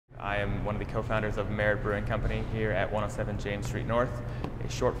am one of the co-founders of MERIT Brewing Company here at 107 James Street North, a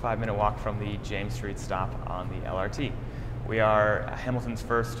short 5-minute walk from the James Street stop on the LRT. We are Hamilton's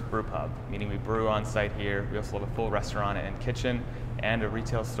first brew pub, meaning we brew on site here. We also have a full restaurant and kitchen and a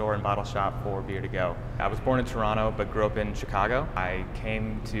retail store and bottle shop for beer to go. I was born in Toronto but grew up in Chicago. I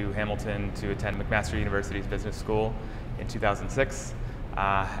came to Hamilton to attend McMaster University's business school in 2006.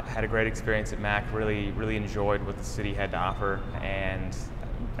 Had a great experience at Mac, really enjoyed what the city had to offer, and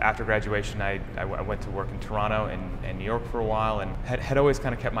after graduation I went to work in Toronto and New York for a while, and had always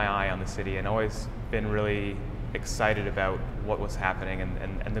kind of kept my eye on the city and always been really excited about what was happening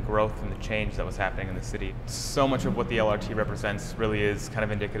and the growth and the change that was happening in the city. So much of what the LRT represents really is kind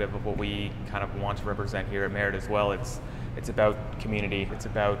of indicative of what we kind of want to represent here at MERIT as well. It's about community, it's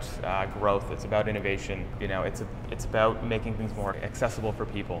about growth, it's about innovation. You know, it's about making things more accessible for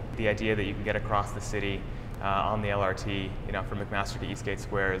people. The idea that you can get across the city on the LRT, you know, from McMaster to Eastgate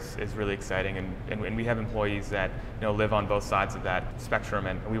Square is really exciting, and we have employees that, you know, live on both sides of that spectrum,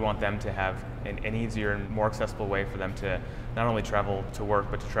 and we want them to have an easier and more accessible way for them to not only travel to work,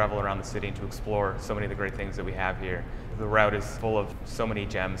 but to travel around the city and to explore so many of the great things that we have here. The route is full of so many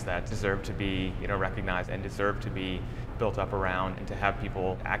gems that deserve to be, you know, recognized and deserve to be built up around and to have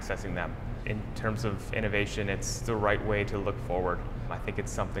people accessing them. In terms of innovation, it's the right way to look forward. I think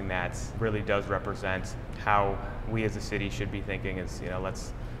it's something that really does represent how we as a city should be thinking is, you know,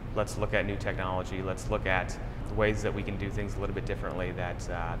 let's look at new technology, let's look at the ways that we can do things a little bit differently that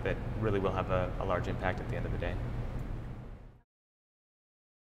really will have a large impact at the end of the day.